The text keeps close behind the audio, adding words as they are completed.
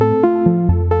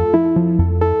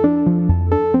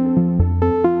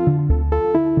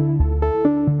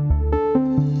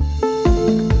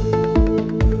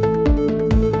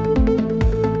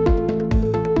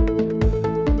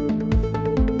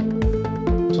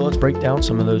So let's break down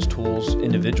some of those tools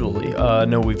individually. I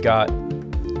know we've got,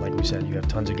 like we said, you have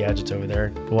tons of gadgets over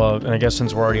there. Well, and I guess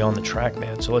since we're already on the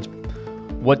TrackMan, so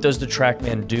what does the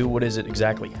TrackMan do? What is it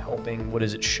exactly helping? What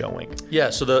is it showing?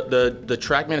 Yeah, so the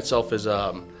TrackMan itself is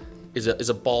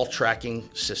a ball tracking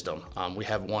system. We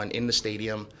have one in the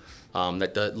stadium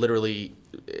that literally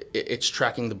it's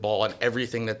tracking the ball and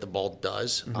everything that the ball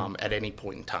does at any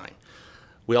point in time.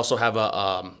 We also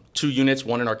have two units,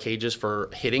 one in our cages for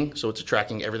hitting, so it's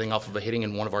tracking everything off of a hitting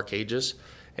in one of our cages.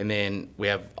 And then we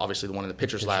have obviously the one in the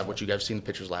pitcher's lab, which you guys have seen the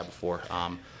pitcher's lab before.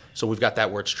 So we've got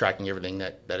that where it's tracking everything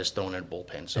that is thrown in a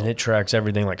bullpen. So and it tracks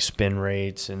everything like spin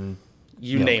rates and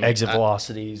you name exit it.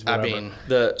 velocities. Whatever. I mean,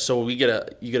 so you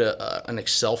get an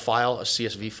Excel file, a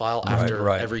CSV file after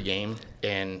every game,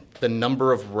 and the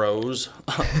number of rows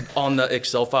on the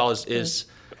Excel file is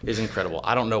incredible.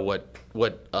 I don't know what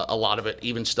a lot of it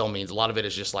even still means. A lot of it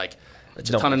is just like it's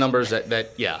a ton of numbers that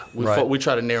we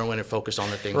try to narrow in and focus on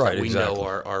the things that we know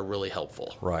are really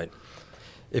helpful. Right.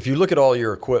 If you look at all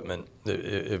your equipment,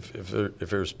 if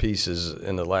there's pieces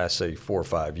in the last, say, 4 or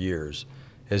 5 years,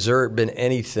 has there been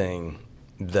anything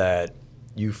that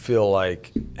you feel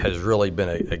like has really been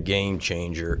a game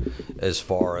changer as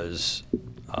far as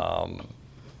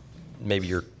maybe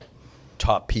your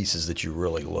top pieces that you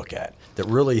really look at that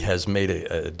really has made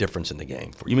a difference in the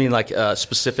game for you? You mean like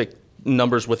specific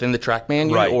numbers within the TrackMan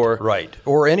unit? Right.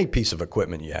 Or any piece of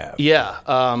equipment you have. Yeah.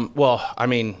 Well, I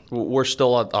mean, we're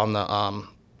still on the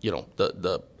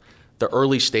the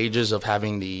early stages of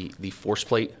having the force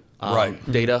plate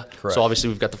data. Correct. So obviously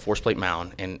we've got the force plate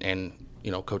mount, and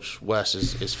Coach Wes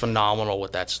is phenomenal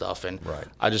with that stuff, and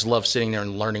I just love sitting there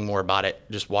and learning more about it,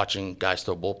 just watching guys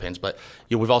throw bullpens. But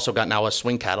we've also got now a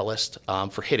swing catalyst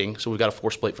for hitting, so we've got a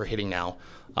force plate for hitting now,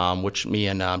 which me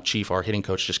and Chief, our hitting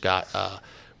coach, just got.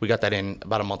 We got that in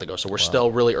about a month ago, so we're still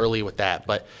really early with that.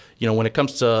 But when it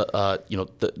comes to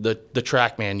the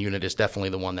TrackMan unit is definitely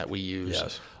the one that we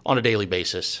use on a daily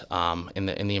basis, in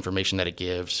the information that it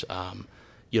gives.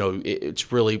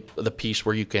 It's really the piece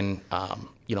where you can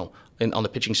on the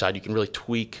pitching side you can really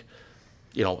tweak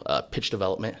pitch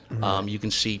development. You can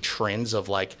see trends of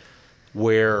like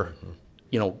where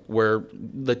where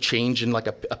the change in like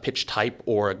a pitch type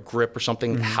or a grip or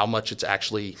something, how much it's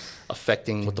actually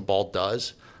affecting what the ball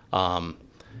does. You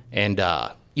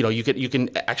can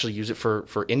actually use it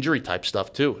for injury type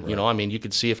stuff too. You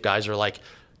could see if guys are like,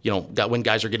 when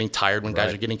guys are getting tired, when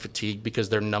guys are getting fatigued because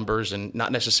their numbers, and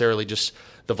not necessarily just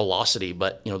the velocity,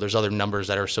 but there's other numbers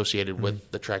that are associated with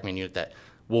the TrackMan unit that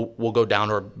will go down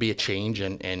or be a change,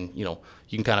 and you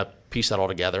can kind of piece that all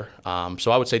together.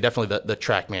 So I would say definitely the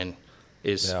TrackMan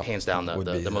is hands down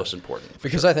the most important.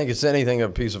 Because I think it's anything a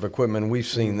piece of equipment. We've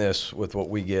seen this with what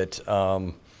we get.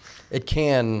 It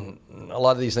can, a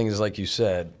lot of these things, like you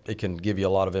said, it can give you a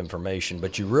lot of information,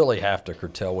 but you really have to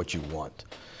curtail what you want,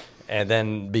 and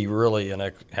then be really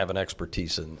have an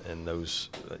expertise in those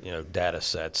data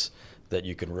sets that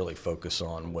you can really focus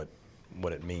on what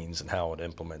it means and how it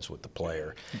implements with the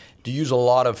player. Do you use a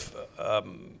lot of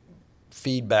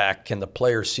feedback? Can the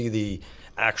player see the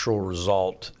actual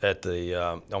result at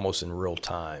the almost in real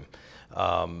time?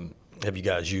 Have you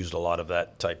guys used a lot of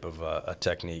that type of a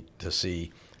technique to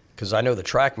see? Because I know the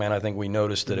TrackMan, I think we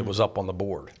noticed that it was up on the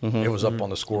board. It was up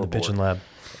on the scoreboard. The pitching lab.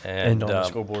 And on the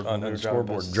scoreboard. On the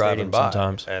scoreboard driving by.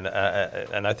 Sometimes. And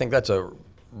I think that's a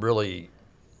really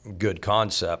good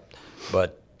concept.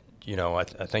 But, I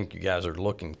think you guys are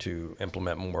looking to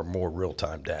implement more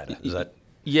real-time data. Is that?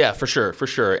 Yeah, for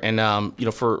sure. And,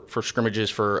 for scrimmages,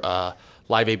 for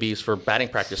live ABs, for batting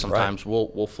practice, sometimes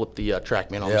we'll flip the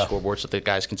TrackMan on the scoreboard so that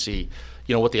guys can see,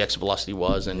 what the exit velocity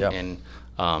was and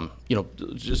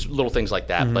just little things like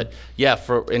that. But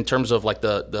in terms of like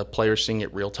the players seeing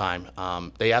it real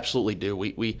time, they absolutely do.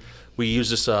 We use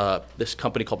this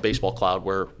company called Baseball Cloud,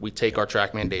 where we take our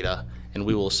TrackMan data and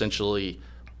we will essentially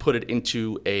put it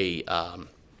into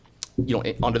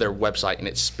onto their website, and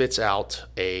it spits out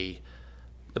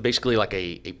basically like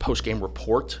a post-game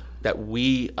report that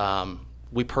we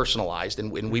personalized,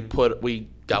 and we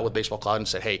got with Baseball Cloud and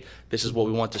said, hey, this is what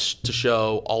we want to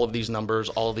show, all of these numbers,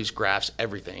 all of these graphs,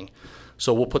 everything.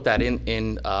 So we'll put that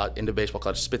into Baseball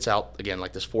Cloud. It spits out, again,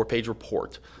 like this 4-page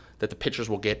report that the pitchers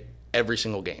will get every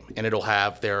single game, and it'll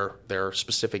have their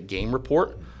specific game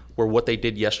report, where what they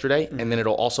did yesterday, and then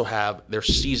it'll also have their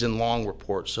season-long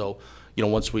report. So,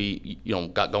 once we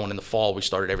got going in the fall, we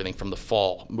started everything from the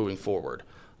fall moving forward.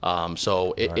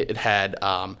 So it had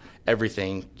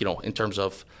everything, in terms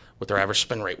of what their average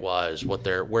spin rate was,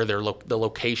 the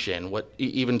location, what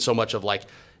even so much of like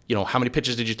how many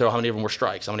pitches did you throw? How many of them were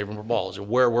strikes? How many of them were balls? Or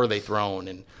where were they thrown?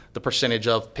 And the percentage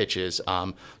of pitches.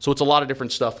 So it's a lot of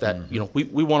different stuff that,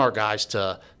 we want our guys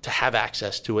to have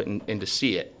access to it and to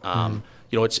see it.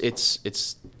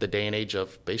 It's the day and age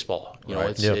of baseball.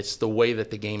 It's the way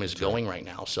that the game is going right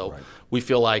now. So we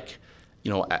feel like,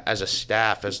 as a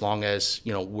staff, as long as,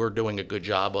 we're doing a good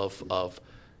job of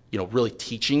really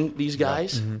teaching these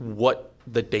guys what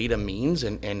the data means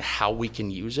and how we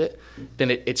can use it,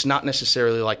 then it's not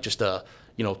necessarily like just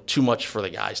too much for the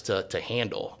guys to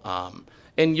handle.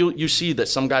 And you see that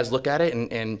some guys look at it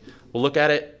and will look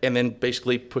at it and then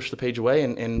basically push the page away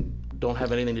and don't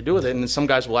have anything to do with it. And then some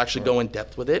guys will actually go in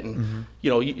depth with it. And,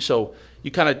 so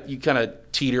you kind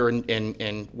of teeter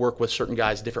and work with certain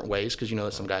guys different ways because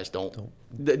that some guys don't.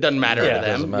 It doesn't matter to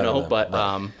them, but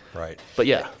right. But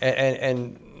yeah.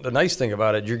 And the nice thing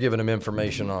about it, you're giving them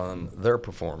information on their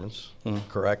performance,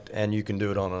 correct? And you can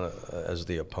do it as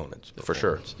the opponent's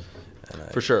performance.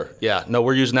 For sure. Yeah. No,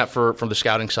 we're using that from the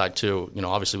scouting side too,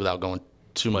 obviously without going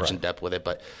too much in depth with it,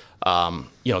 but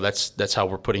that's how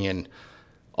we're putting in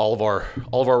all of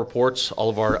our reports, all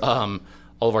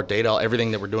of our data,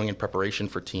 everything that we're doing in preparation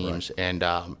for teams. Right.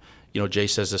 And Jay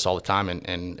says this all the time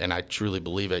and I truly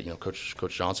believe it,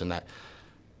 Coach Johnson, that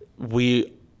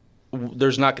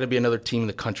there's not going to be another team in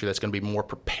the country that's going to be more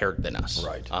prepared than us.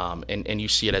 Right. And you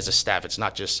see it as a staff. It's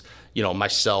not just,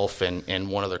 myself and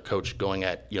one other coach going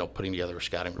at, putting together a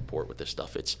scouting report with this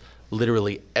stuff. It's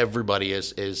literally everybody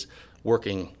is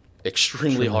working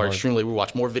extremely hard. We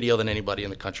watch more video than anybody in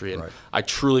the country. And I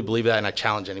truly believe that. And I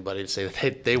challenge anybody to say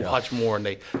that they watch more and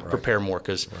they prepare more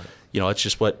because, it's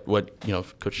just what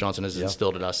Coach Johnson has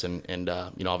instilled in us. And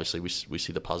obviously we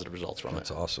see the positive results from it.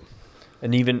 That's awesome.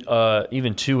 And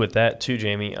even too with that too,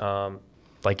 Jamie,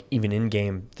 like even in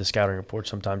game, the scouting report,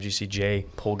 sometimes you see Jay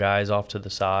pull guys off to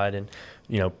the side and,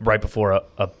 right before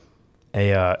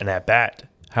an at bat,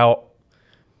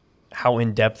 how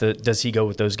in depth does he go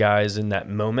with those guys in that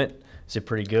moment? Is it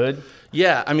pretty good?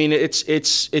 Yeah, I mean it's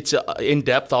in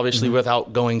depth, obviously,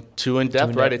 without going too in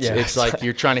depth, right? It's like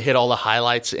you're trying to hit all the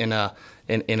highlights in a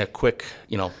quick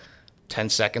 10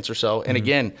 seconds or so. And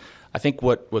again, I think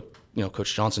what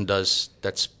Coach Johnson does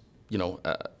that's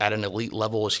at an elite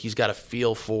level is he's got a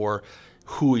feel for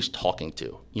who he's talking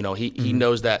to. He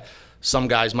knows that some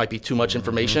guys might be too much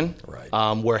information.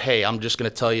 Right. Where hey, I'm just going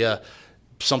to tell you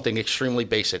something extremely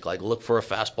basic, like look for a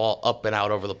fastball up and out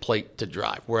over the plate to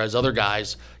drive. Whereas other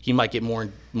guys, he might get more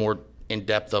in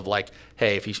depth of like,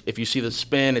 hey, if you see the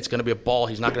spin, it's going to be a ball.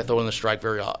 He's not going to throw in the strike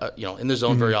in the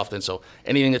zone very often. So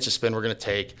anything that's a spin, we're going to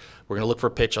take. We're going to look for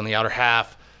a pitch on the outer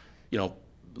half.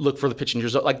 Look for the pitch in your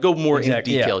zone. Like go more in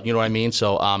detail. Yeah. You know what I mean?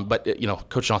 So, but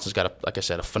Coach Johnson's got like I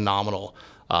said, a phenomenal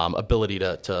ability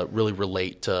to really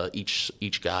relate to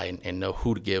each guy and know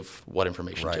who to give what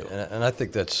information to. And I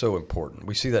think that's so important.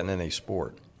 We see that in any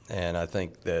sport. And I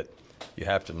think that you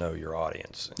have to know your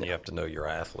audience and you have to know your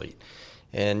athlete.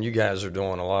 And you guys are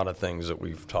doing a lot of things that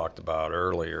we've talked about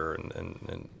earlier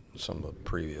and some of the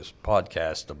previous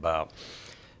podcasts about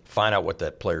find out what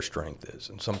that player strength is.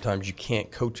 And sometimes you can't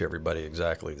coach everybody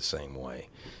exactly the same way.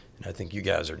 And I think you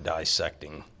guys are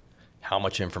dissecting how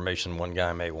much information one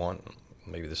guy may want.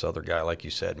 Maybe this other guy, like you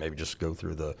said, maybe just go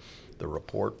through the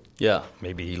report. Yeah.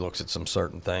 Maybe he looks at some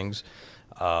certain things.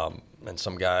 And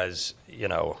some guys,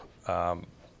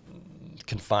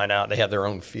 can find out they have their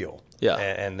own feel. Yeah.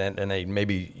 And they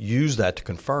maybe use that to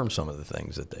confirm some of the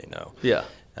things that they know. Yeah.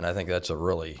 And I think that's a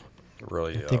really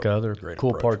I think another cool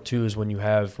approach. Part too is when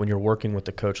you're working with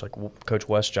the coach like Coach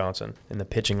Wes Johnson in the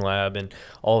pitching lab and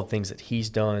all the things that he's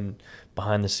done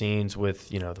behind the scenes with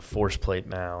the force plate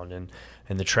mound and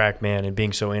the TrackMan and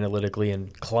being so analytically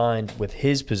inclined with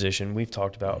his position. We've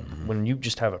talked about when you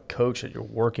just have a coach that you're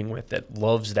working with that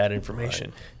loves that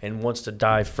information and wants to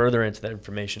dive further into that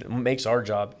information. It makes our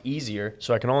job easier.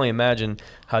 So I can only imagine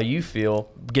how you feel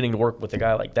getting to work with a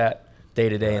guy like that day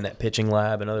to day in that pitching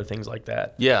lab and other things like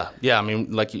that. Yeah. I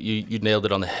mean, like you nailed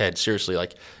it on the head. Seriously,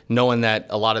 like knowing that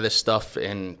a lot of this stuff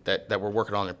and that we're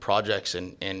working on in projects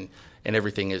and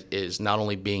everything is not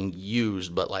only being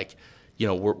used, but like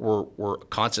we're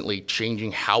constantly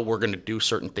changing how we're going to do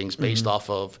certain things based off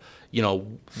of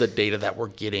the data that we're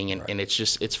getting, and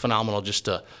it's phenomenal just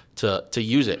to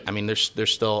use it. I mean,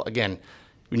 there's still, again,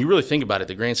 when you really think about it,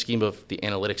 the grand scheme of the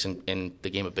analytics in the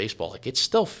game of baseball, like it's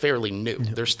still fairly new.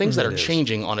 There's things that are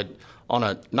changing on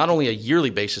a not only a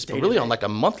yearly basis, but really on like a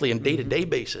monthly and day-to-day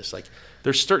basis. Like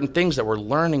there's certain things that we're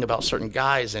learning about certain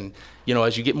guys, and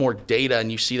as you get more data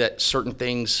and you see that certain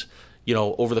things,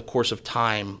 over the course of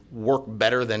time work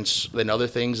better than other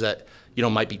things that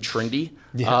might be trendy.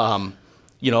 Yeah.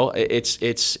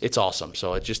 it's awesome.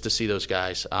 So it's just to see those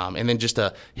guys, and then just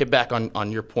to hit back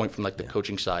on your point from like the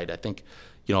coaching side. I think,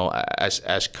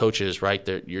 as coaches, right,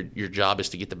 your job is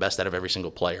to get the best out of every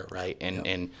single player, right,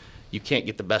 and you can't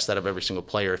get the best out of every single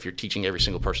player if you're teaching every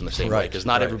single person the same way, because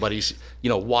not everybody's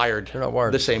wired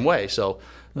the same way. So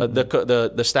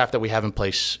the staff that we have in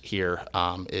place here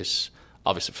is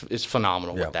obviously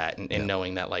phenomenal with that, and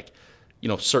knowing that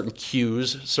certain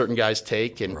cues certain guys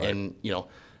take, and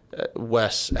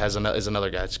Wes is another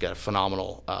guy that's got a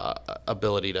phenomenal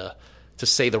ability to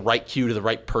say the right cue to the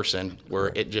right person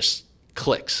where it just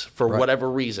clicks for whatever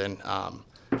reason.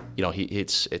 But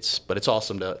it's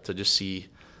awesome to just see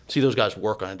those guys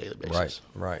work on a daily basis.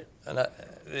 Right. And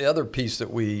the other piece that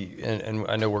and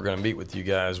I know we're going to meet with you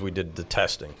guys, we did the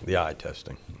testing, the eye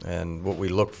testing, and what we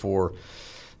look for.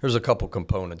 There's a couple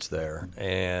components there,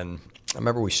 and I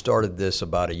remember we started this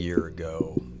about a year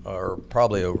ago, or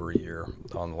probably over a year,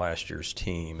 on last year's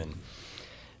team,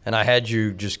 and I had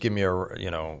you just give me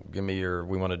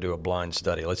we want to do a blind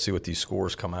study. Let's see what these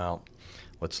scores come out.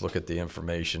 Let's look at the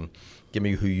information. Give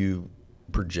me who you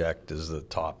project as the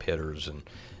top hitters, and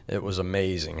it was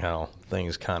amazing how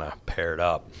things kind of paired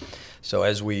up. So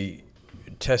as we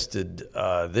tested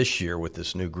this year with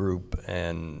this new group,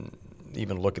 and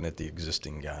even looking at the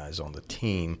existing guys on the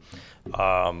team,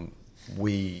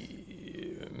 me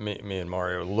and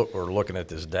Mario were looking at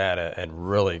this data and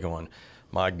really going,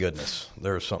 my goodness,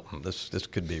 there's something. This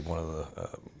could be one of the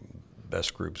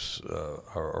best groups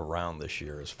around this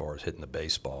year as far as hitting the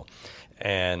baseball.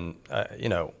 And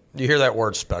you hear that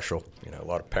word special. A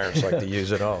lot of parents like to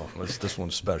use it. Oh, this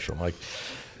one's special.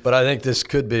 But I think this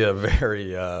could be a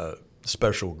very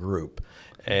special group,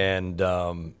 and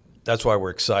that's why we're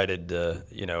excited.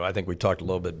 I think we talked a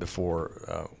little bit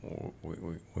before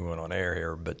we went on air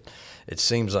here, but it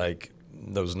seems like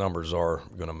those numbers are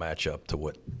going to match up to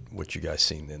what you guys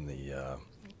seen in the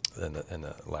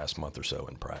last month or so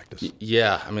in practice.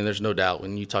 Yeah, I mean, there's no doubt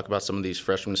when you talk about some of these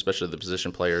freshmen, especially the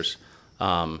position players.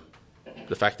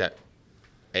 The fact that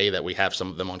we have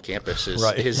some of them on campus is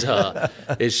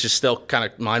just still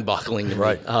kind of mind-boggling to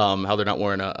me. How they're not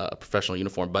wearing a professional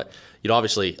uniform, but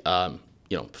obviously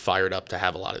fired up to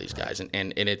have a lot of these guys,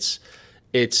 and it's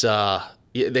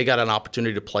they got an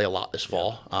opportunity to play a lot this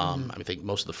fall. I think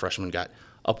most of the freshmen got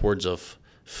upwards of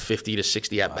 50 to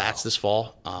 60 at bats this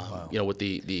fall. With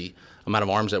the amount of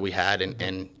arms that we had,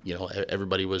 and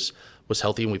everybody was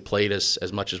healthy, and we played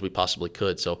as much as we possibly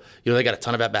could. So they got a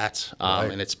ton of at bats,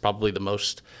 and it's probably the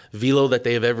most velo that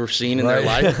they have ever seen in their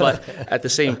life. But at the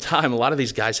same time, a lot of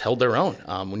these guys held their own.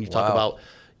 When you talk about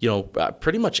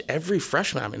pretty much every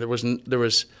freshman. I mean, there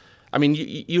was. I mean,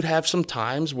 you'd have some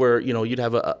times where you'd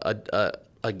have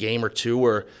a game or two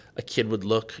where a kid would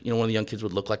look, one of the young kids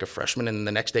would look like a freshman, and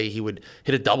the next day he would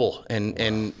hit a double and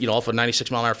off a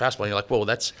 96-mile-an-hour fastball. And you're like, whoa,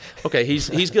 that's okay. He's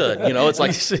good. It's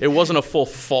like it wasn't a full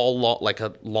fall like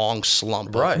a long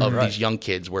slump of these young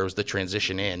kids where it was the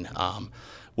transition in,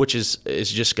 which is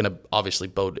just going to obviously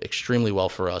bode extremely well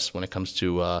for us when it comes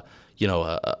to a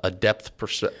depth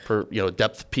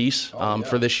depth piece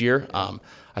for this year.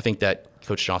 I think that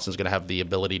Coach Johnson's going to have the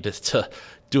ability to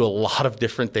do a lot of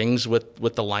different things with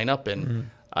the lineup,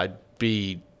 and I'd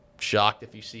be shocked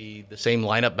if you see the same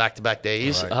lineup back-to-back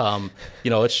days.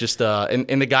 It's just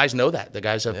and the guys know that. The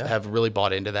guys have really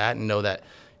bought into that and know that,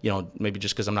 maybe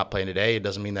just because I'm not playing today, it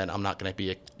doesn't mean that I'm not going to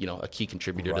be a key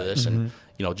contributor to this. And,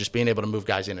 just being able to move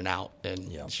guys in and out,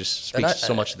 and it just speaks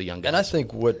so much to the young guys. And I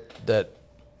think what that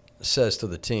says to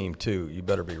the team, too, you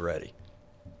better be ready.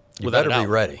 You better be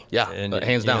ready. Yeah, and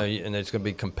hands down. And it's going to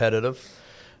be competitive.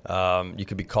 You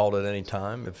could be called at any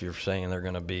time if you're saying they're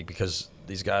going to be, because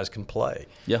these guys can play.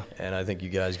 Yeah. And I think you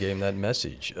guys gave them that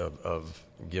message of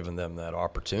giving them that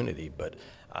opportunity. But,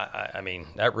 I mean,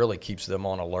 that really keeps them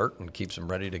on alert and keeps them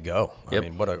ready to go. Yep. I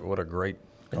mean, what a great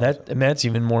concept. And that's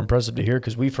even more impressive to hear,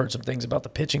 because we've heard some things about the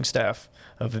pitching staff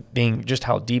of it being just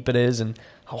how deep it is and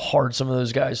how hard some of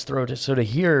those guys throw. So to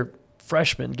hear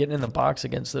freshmen getting in the box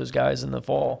against those guys in the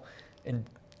fall and,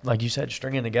 like you said,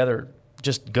 stringing together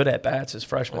just good at bats as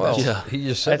freshmen. Well, he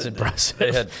just said that's impressive.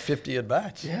 They had 50 at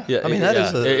bats. Yeah. I mean, that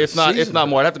is if not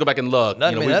more. I'd have to go back and look.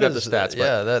 We've got the stats.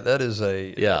 That is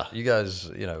you guys,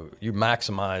 you're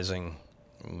maximizing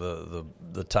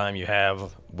the time you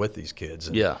have with these kids,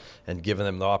 and giving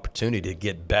them the opportunity to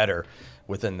get better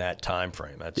within that time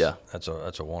frame. That's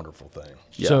a wonderful thing.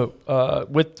 Yeah. So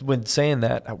with saying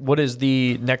that, what is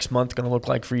the next month going to look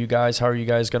like for you guys? How are you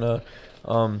guys going to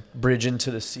bridge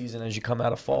into the season as you come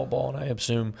out of fall ball? And I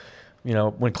assume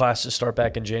when classes start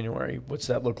back in January, what's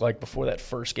that look like before that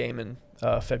first game in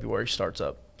February starts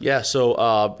up? Yeah,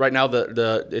 so right now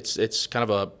it's kind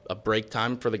of a break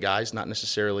time for the guys, not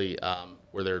necessarily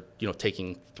where they're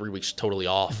taking 3 weeks totally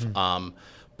off.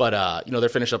 But they're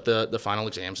finished up the final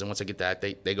exams, and once they get that,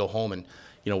 they go home. And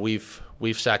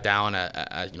we've sat down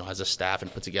as a staff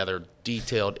and put together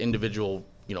detailed individual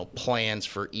plans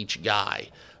for each guy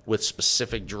with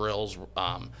specific drills,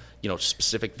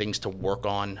 specific things to work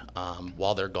on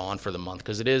while they're gone for the month,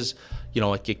 because it is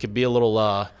it could be a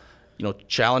little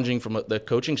challenging from the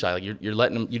coaching side. Like you're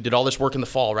letting them, you did all this work in the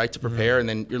fall, right, to prepare, and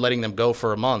then you're letting them go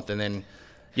for a month, and then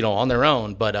on their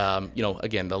own. But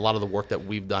again, a lot of the work that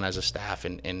we've done as a staff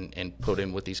and put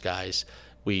in with these guys,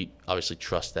 we obviously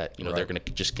trust that they're going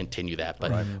to just continue that.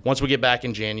 But once we get back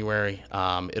in January,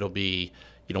 it'll be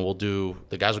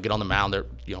the guys will get on the mound. They're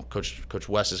Coach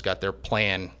West has got their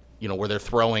plan, where they're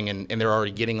throwing and they're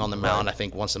already getting on the mound. I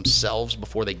think once themselves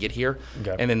before they get here,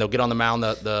 and then they'll get on the mound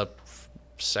the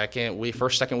second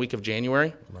week of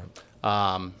January,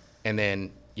 and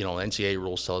then NCAA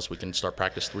rules tell us we can start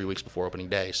practice 3 weeks before opening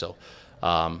day. So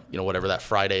whatever that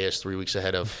Friday is, 3 weeks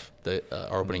ahead of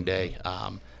our opening day,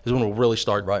 is when we'll really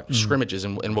start scrimmages,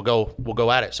 and we'll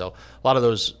go at it. So a lot of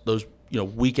those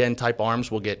weekend type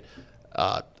arms will get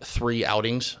 3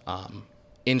 outings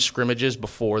in scrimmages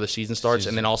before the season starts,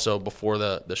 and then also before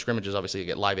the scrimmages, obviously you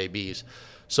get live ABs.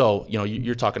 So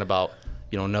you're talking about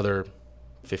another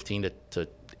 15 to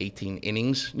 18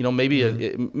 innings,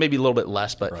 maybe maybe a little bit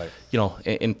less, but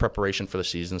in preparation for the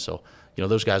season. So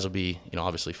those guys will be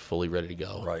obviously fully ready to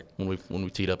go when we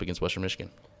teed up against Western Michigan.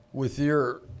 With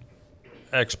your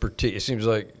expertise, it seems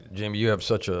like, Jamie, you have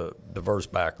such a diverse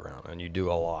background and you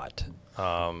do a lot,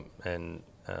 and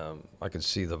I can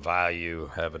see the value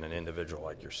having an individual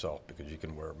like yourself, because you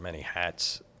can wear many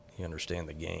hats. You understand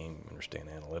the game, you understand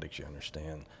analytics, you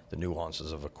understand the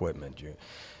nuances of equipment.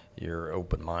 You're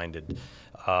open-minded.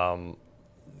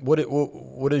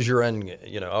 What is your end?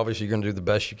 Obviously you're going to do the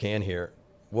best you can here.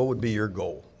 What would be your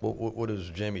goal? What is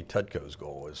Jamie Tutko's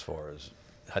goal as far as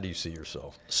how do you see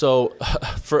yourself? So,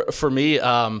 for me,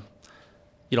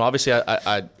 obviously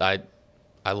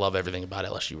I love everything about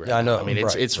LSU right now. I know. I mean,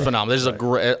 it's phenomenal. This is a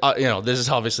great. This is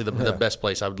obviously the best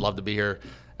place. I would love to be here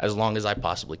as long as I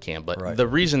possibly can. But the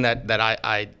reason that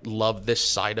I love this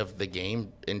side of the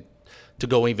game, and to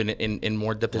go even in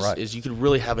more depth, is you could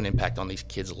really have an impact on these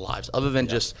kids' lives, other than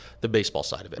just the baseball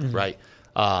side of it, right?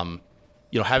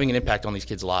 Having an impact on these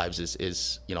kids' lives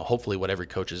is hopefully what every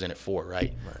coach is in it for,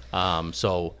 right?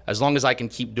 So as long as I can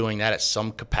keep doing that at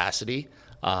some capacity,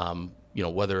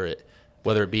 whether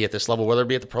it be at this level, whether it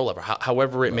be at the pro level,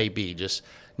 however it may be, just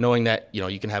knowing that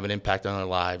you can have an impact on their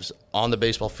lives on the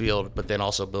baseball field, but then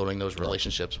also building those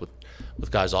relationships with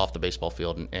guys off the baseball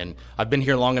field. And I've been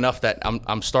here long enough that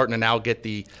I'm starting to now get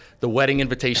the wedding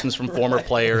invitations from former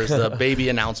players, the baby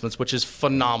announcements, which is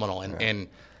phenomenal. And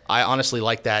I honestly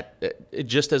like that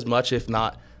just as much, if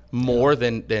not more,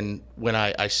 than when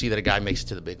I see that a guy makes it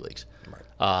to the big leagues.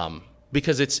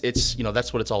 Because it's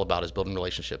that's what it's all about, is building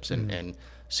relationships and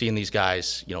seeing these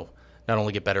guys not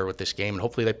only get better with this game, and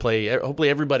hopefully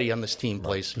everybody on this team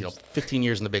plays 15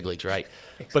 years in the big leagues, right?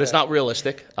 Exactly. But it's not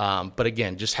realistic. But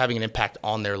again, just having an impact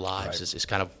on their lives is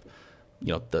kind of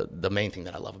the main thing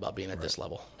that I love about being at this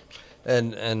level.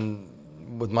 And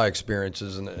with my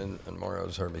experiences, and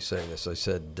Mario's heard me say this, I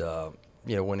said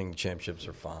winning championships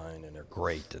are fine and they're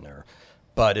great,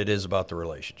 but it is about the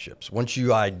relationships. Once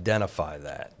you identify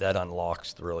that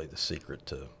unlocks really the secret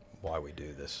to why we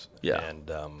do this. Yeah.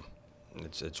 And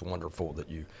it's wonderful that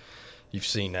you've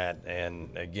seen that.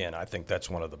 And again, I think that's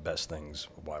one of the best things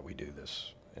why we do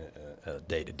this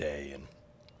day to day. And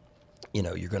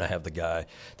you're going to have the guy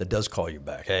that does call you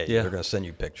back. Hey, they're going to send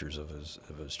you pictures of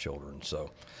his children.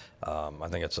 So I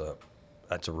think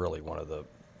that's a really one of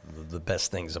the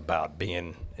best things about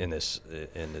being in this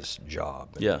job.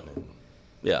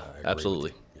 Yeah,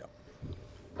 absolutely.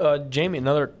 Jamie,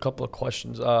 another couple of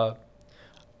questions.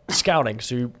 Scouting.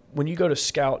 So when you go to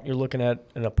scout, you're looking at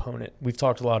an opponent. We've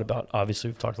talked a lot about the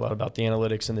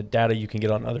analytics and the data you can get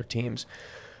on other teams.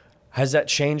 Has that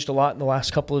changed a lot in the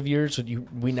last couple of years?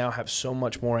 We now have so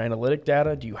much more analytic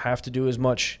data. Do you have to do as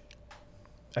much,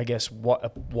 I guess,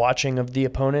 watching of the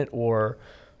opponent, or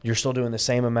you're still doing the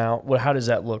same amount? How does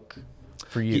that look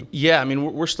for you? Yeah, I mean,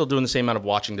 we're still doing the same amount of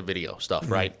watching the video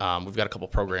stuff, right? We've got a couple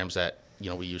programs that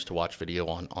we use to watch video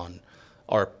on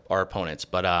our opponents,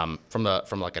 but from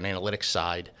like an analytics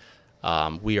side,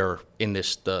 we are in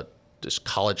this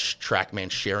college TrackMan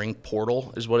sharing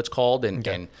portal is what it's called,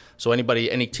 and so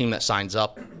any team that signs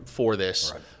up for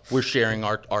this we're sharing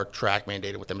our TrackMan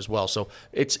data with them as well. So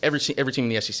it's every team in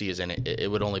the SEC is in it.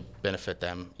 It would only benefit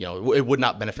them. It would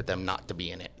not benefit them not to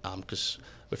be in it, because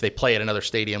if they play at another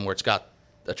stadium where it's got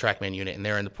a TrackMan unit and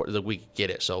they're in we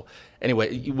get it. So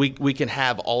anyway, we can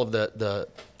have all of the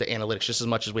analytics just as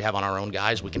much as we have on our own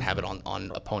guys. We can have it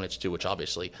on opponents too, which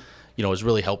obviously, is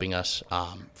really helping us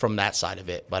from that side of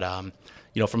it. But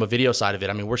from a video side of it,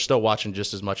 I mean, we're still watching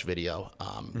just as much video.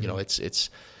 It's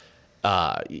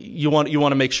you want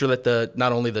to make sure that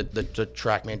not only the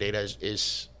TrackMan data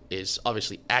is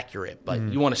obviously accurate, but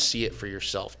you want to see it for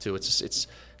yourself too. It's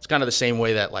kind of the same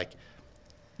way that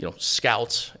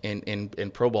scouts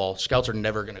in pro ball, scouts are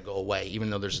never going to go away, even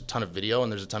though there's a ton of video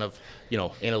and there's a ton of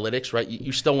analytics, right?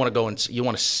 You still want to go and you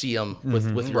want to see them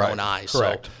with your own eyes.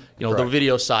 Correct. So the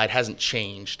video side hasn't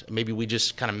changed. Maybe we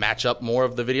just kind of match up more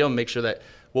of the video and make sure that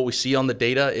what we see on the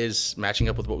data is matching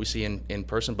up with what we see in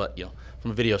person. But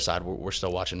from a video side, we're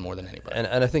still watching more than anybody.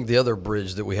 And I think the other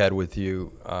bridge that we had with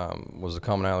you was the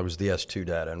commonality was the S2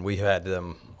 data, and we had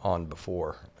them on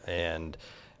before. And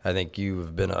I think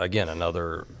you've been, again,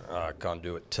 another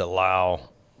conduit to allow,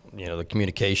 the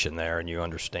communication there, and you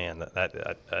understand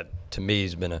that to me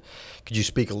has been could you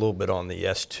speak a little bit on the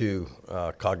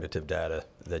S2 cognitive data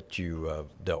that you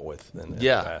dealt with?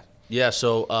 Yeah.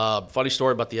 So funny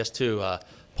story about the S2.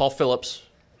 Paul Phillips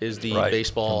is the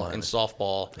baseball and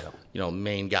softball,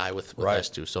 main guy with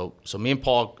S2. So me and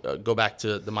Paul go back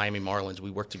to the Miami Marlins.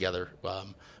 We worked together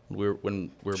when we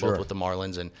were both with the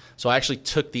Marlins, and so I actually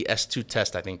took the S2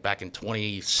 test, I think, back in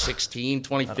 2016,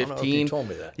 2015. I don't know if you told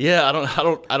me that. Yeah,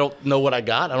 I don't know what I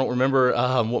got. I don't remember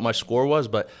what my score was,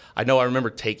 but I know I remember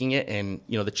taking it, and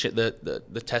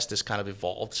the test has kind of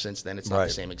evolved since then. It's not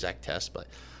the same exact test, but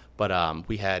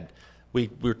we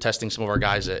were testing some of our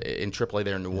guys in AAA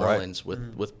there in New Orleans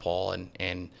with Paul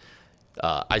and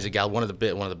Isaac Gallup. One of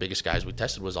the biggest guys we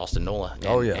tested was Austin Nola.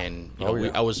 And,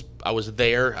 I was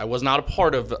there. I was not a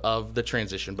part of the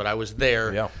transition, but I was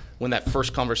there when that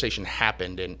first conversation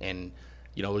happened, and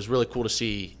it was really cool to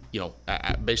see,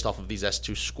 based off of these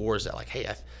S2 scores that hey,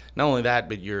 not only that,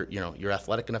 but you're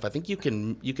athletic enough. I think you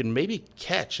can maybe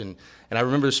catch. And I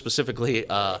remember specifically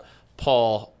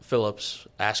Paul Phillips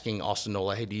asking Austin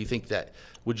Nola, hey, do you think that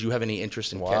would you have any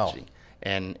interest in catching?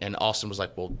 And Austin was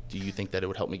like, well, do you think that it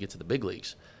would help me get to the big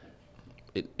leagues?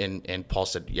 And Paul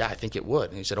said, yeah, I think it would.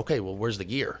 And he said, okay, well, where's the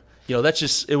gear? That's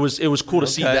just it was cool to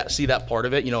see that part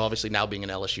of it. Obviously now being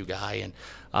an LSU guy,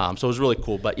 and so it was really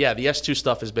cool. But yeah, the S2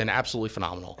 stuff has been absolutely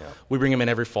phenomenal. Yeah. We bring them in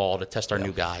every fall to test our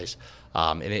new guys,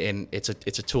 and it's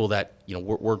a tool that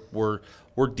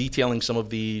we're detailing some of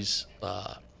these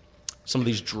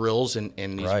drills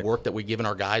and these work that we give in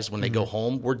our guys when they go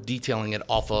home. We're detailing it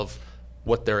off of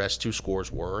what their S2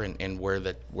 scores were and where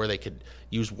they could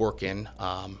use work in.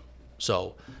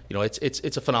 So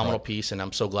it's a phenomenal piece, and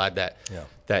I'm so glad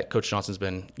that Coach Johnson's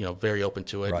been very open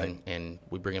to it, and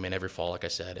we bring him in every fall, like I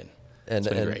said, and it's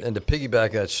been great. And to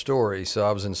piggyback that story, so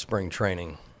I was in spring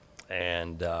training,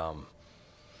 and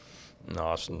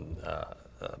Austin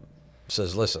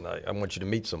says, "Listen, I want you to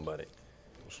meet somebody."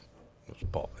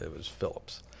 It was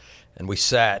Phillips. And we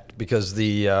sat because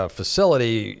the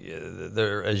facility,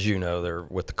 they're, as you know, they're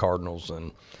with the Cardinals,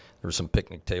 and there were some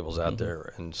picnic tables out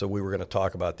there. And so we were going to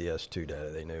talk about the S2 data.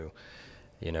 They knew,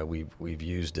 we've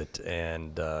used it.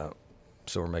 And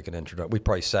so we're making an introduction. We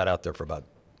probably sat out there for about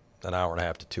an hour and a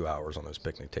half to 2 hours on those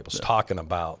picnic tables talking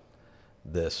about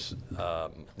this,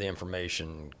 the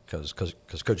information, because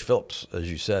Coach Phillips, as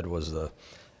you said, was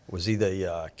he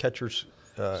the catcher's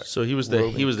so he was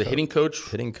the hitting coach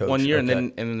 1 year, and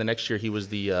then the next year he was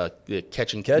the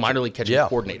minor league catching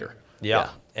coordinator. Yeah.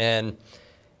 And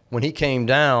when he came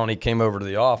down, he came over to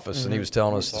the office and he was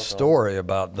telling us the story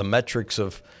about the metrics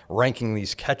of ranking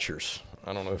these catchers.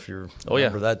 I don't know if you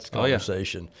remember that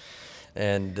conversation.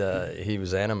 And he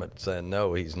was animate, saying,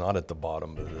 "No, he's not at the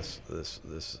bottom of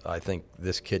this. I think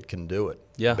this kid can do it."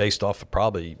 Yeah. Based off of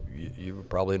probably you were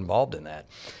probably involved in that,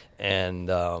 and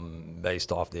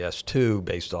based off the S2,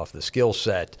 based off the skill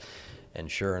set, and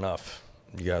sure enough,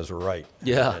 you guys were right.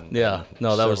 Yeah.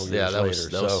 No, that was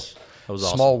awesome.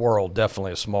 Small world,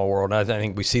 definitely a small world, and I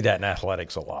think we see that in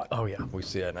athletics a lot. Oh yeah, we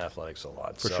see that in athletics a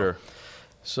lot for sure.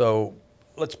 So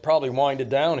let's probably wind it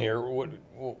down here.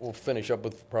 We'll finish up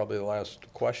with probably the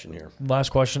last question here. Last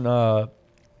question.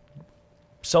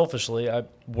 Selfishly, I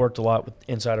worked a lot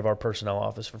inside of our personnel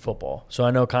office for football. So I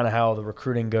know kind of how the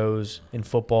recruiting goes in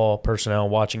football, personnel,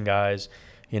 watching guys,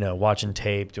 watching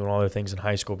tape, doing all other things in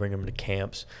high school, bringing them to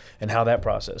camps, and how that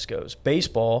process goes.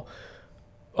 Baseball,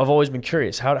 I've always been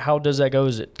curious. How does that go?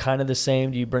 Is it kind of the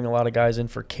same? Do you bring a lot of guys in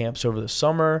for camps over the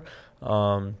summer?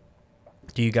 Do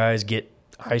you guys get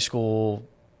high school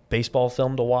baseball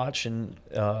film to watch and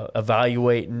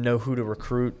evaluate and know who to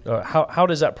recruit? How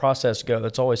does that process go?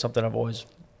 That's always something I've always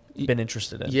been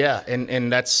interested in. Yeah,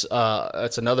 and that's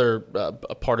another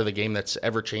a part of the game that's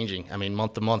ever changing. I mean,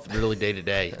 month to month, really day to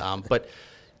day. But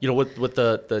with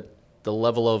the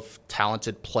level of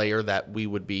talented player that we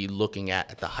would be looking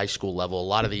at the high school level, a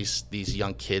lot of these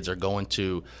young kids are going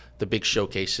to the big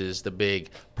showcases, the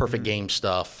big perfect game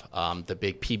stuff, the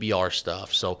big PBR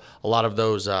stuff. So a lot of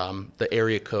those, the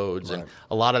area codes and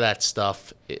a lot of that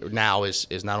stuff now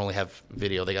is not only have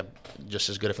video, they got just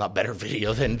as good, if not better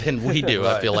video than we do,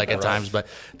 I feel like at times, but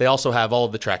they also have all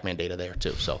of the TrackMan data there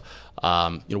too. So,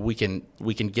 we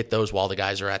can get those while the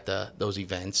guys are at those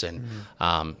events. And,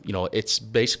 it's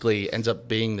basically ends up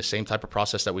being the same type of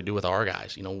process that we do with our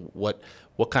guys.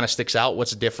 What kind of sticks out,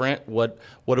 what's different, what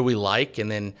do we like, and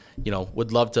then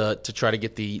would love to try to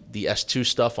get the S2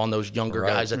 stuff on those younger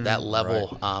guys at that level,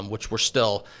 which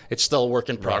it's still a work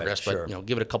in progress, but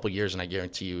give it a couple years and I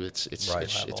guarantee you it's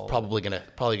probably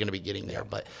gonna be getting there.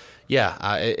 But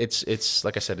it's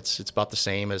like I said, it's about the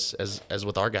same as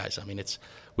with our guys. I mean,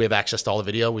 we have access to all the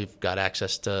video, we've got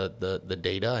access to the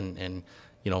data, and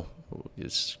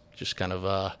it's just kind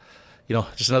of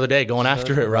just another day going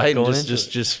after it, right? And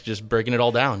just breaking it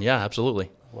all down. Yeah, absolutely.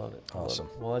 Love it. Awesome.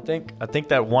 Well, I think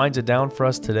that winds it down for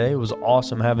us today. It was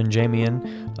awesome having Jamie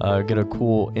in, get a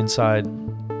cool inside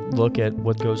look at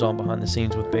what goes on behind the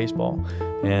scenes with baseball.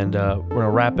 And we're going to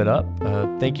wrap it up.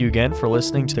 Thank you again for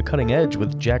listening to The Cutting Edge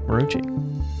with Jack Marucci.